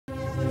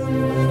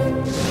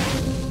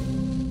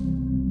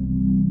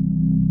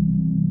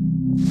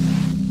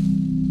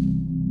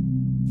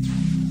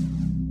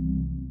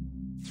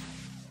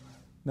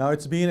Now,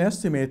 it's been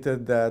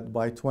estimated that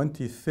by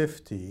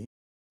 2050,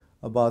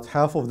 about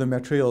half of the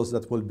materials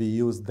that will be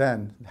used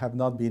then have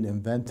not been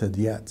invented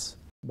yet.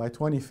 By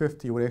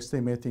 2050, we're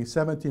estimating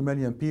 70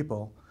 million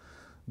people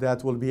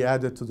that will be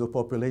added to the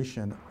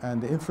population, and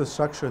the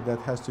infrastructure that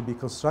has to be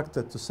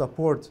constructed to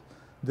support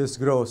this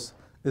growth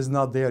is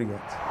not there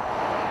yet.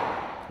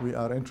 We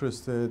are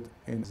interested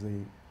in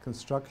the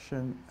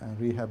construction and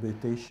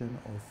rehabilitation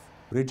of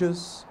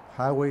bridges,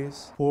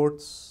 highways,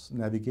 ports,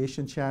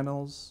 navigation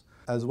channels,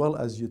 as well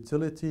as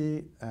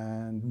utility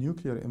and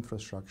nuclear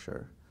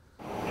infrastructure.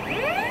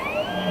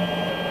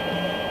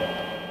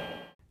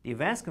 The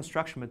Advanced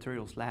Construction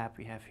Materials Lab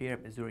we have here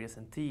at Missouri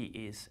S&T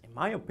is, in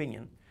my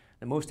opinion,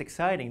 the most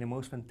exciting, the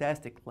most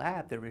fantastic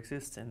lab that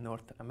exists in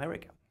North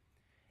America.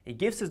 It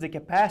gives us the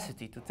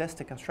capacity to test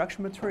the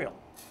construction material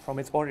from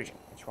its origin,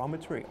 its raw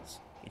materials,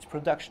 its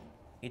production,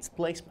 its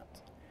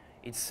placement,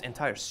 its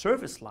entire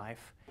service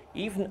life,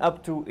 even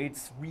up to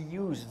its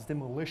reuse, its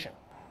demolition.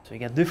 So you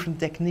get different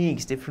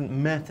techniques, different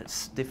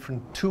methods,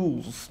 different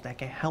tools that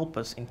can help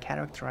us in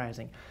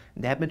characterizing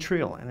that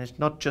material. And it's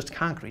not just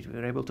concrete,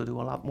 we're able to do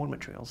a lot more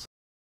materials.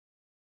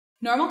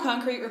 Normal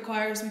concrete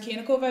requires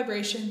mechanical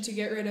vibration to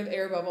get rid of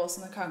air bubbles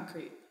in the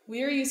concrete.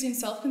 We are using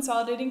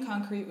self-consolidating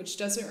concrete, which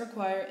doesn't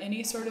require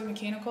any sort of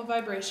mechanical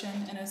vibration,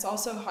 and is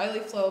also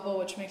highly flowable,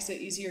 which makes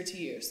it easier to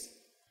use.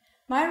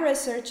 My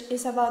research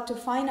is about to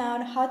find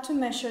out how to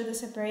measure the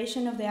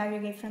separation of the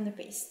aggregate from the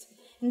paste.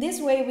 In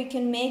this way, we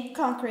can make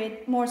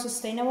concrete more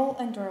sustainable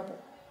and durable.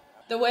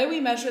 The way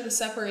we measure the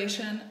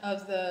separation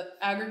of the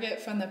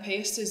aggregate from the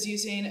paste is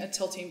using a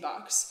tilting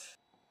box.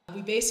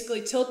 We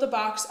basically tilt the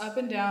box up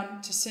and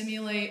down to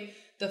simulate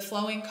the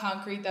flowing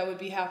concrete that would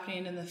be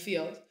happening in the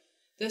field.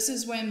 This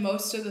is when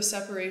most of the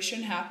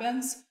separation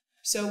happens,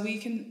 so we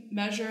can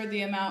measure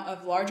the amount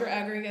of larger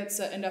aggregates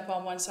that end up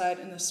on one side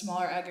and the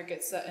smaller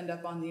aggregates that end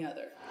up on the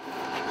other.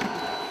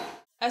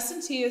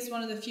 S&T is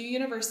one of the few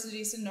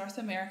universities in North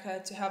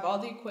America to have all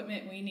the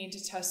equipment we need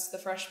to test the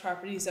fresh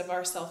properties of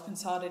our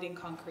self-consolidating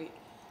concrete.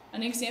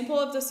 An example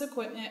of this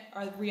equipment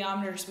are the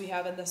rheometers we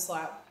have in this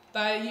lab.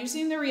 By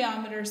using the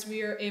rheometers,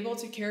 we are able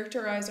to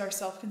characterize our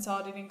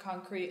self-consolidating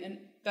concrete and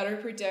better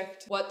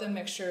predict what the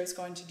mixture is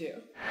going to do.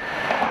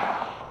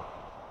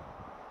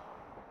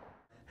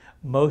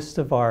 Most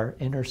of our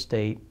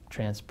interstate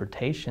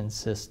transportation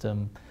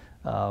system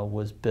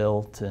was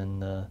built in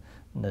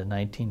the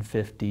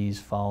 1950s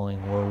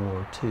following World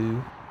War II,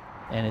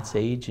 and it's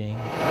aging.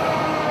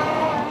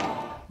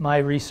 My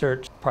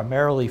research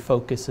primarily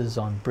focuses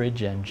on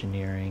bridge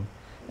engineering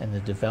and the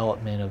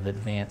development of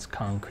advanced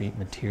concrete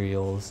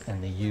materials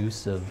and the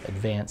use of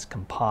advanced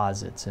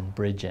composites in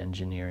bridge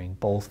engineering,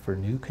 both for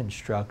new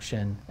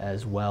construction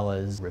as well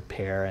as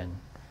repair and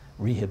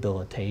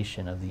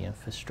rehabilitation of the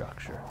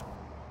infrastructure.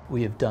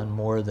 We have done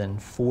more than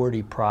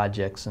 40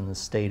 projects in the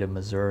state of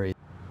Missouri.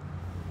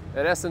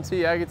 At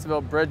S&T, I get to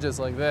build bridges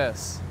like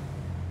this.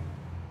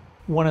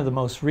 One of the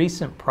most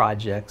recent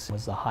projects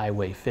was the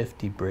Highway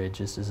 50 bridge.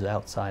 This is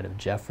outside of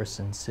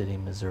Jefferson City,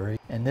 Missouri.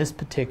 And this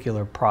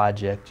particular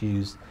project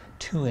used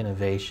two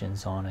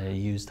innovations on it. It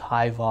used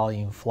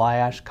high-volume fly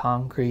ash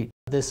concrete.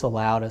 This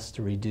allowed us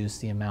to reduce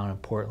the amount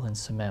of Portland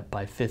cement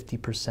by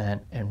 50%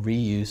 and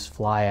reuse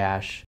fly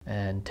ash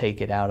and take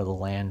it out of the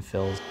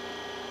landfills.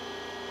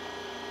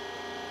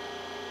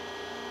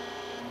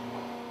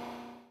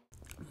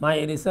 My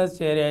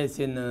research area is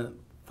in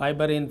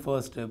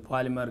fiber-reinforced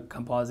polymer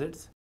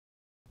composites.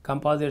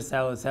 Composites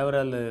have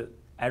several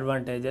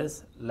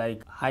advantages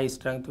like high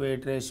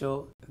strength-weight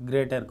ratio,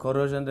 greater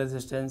corrosion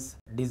resistance,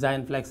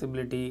 design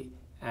flexibility,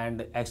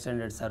 and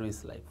extended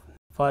service life.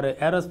 For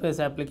aerospace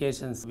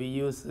applications, we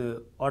use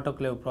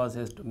autoclave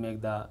process to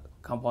make the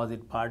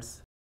composite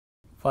parts.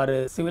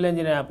 For civil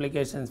engineering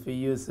applications, we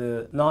use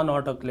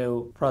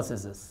non-autoclave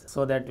processes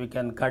so that we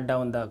can cut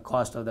down the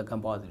cost of the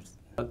composites.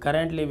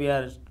 Currently, we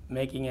are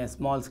making a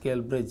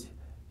small-scale bridge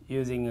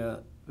using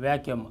a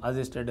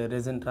vacuum-assisted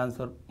resin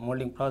transfer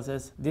molding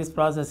process. This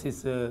process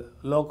is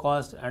low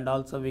cost, and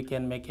also we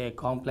can make a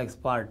complex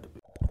part.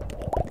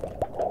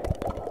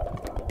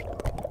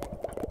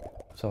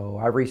 So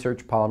I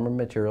research polymer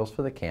materials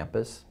for the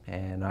campus,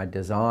 and I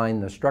design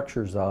the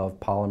structures of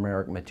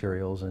polymeric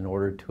materials in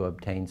order to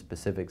obtain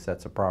specific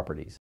sets of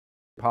properties.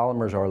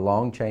 Polymers are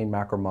long-chain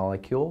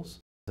macromolecules.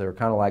 They're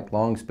kind of like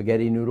long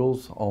spaghetti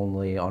noodles,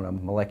 only on a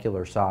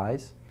molecular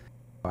size.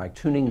 By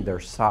tuning their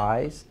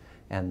size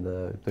and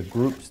the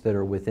groups that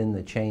are within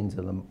the chains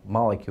of the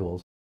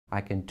molecules,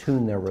 I can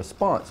tune their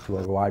response to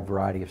a wide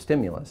variety of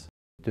stimulus.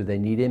 Do they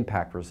need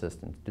impact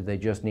resistance? Do they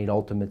just need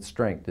ultimate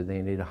strength? Do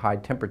they need a high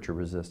temperature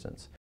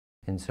resistance?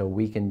 And so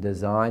we can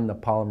design the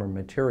polymer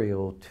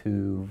material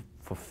to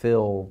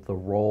fulfill the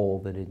role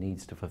that it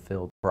needs to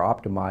fulfill for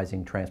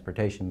optimizing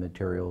transportation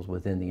materials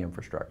within the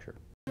infrastructure.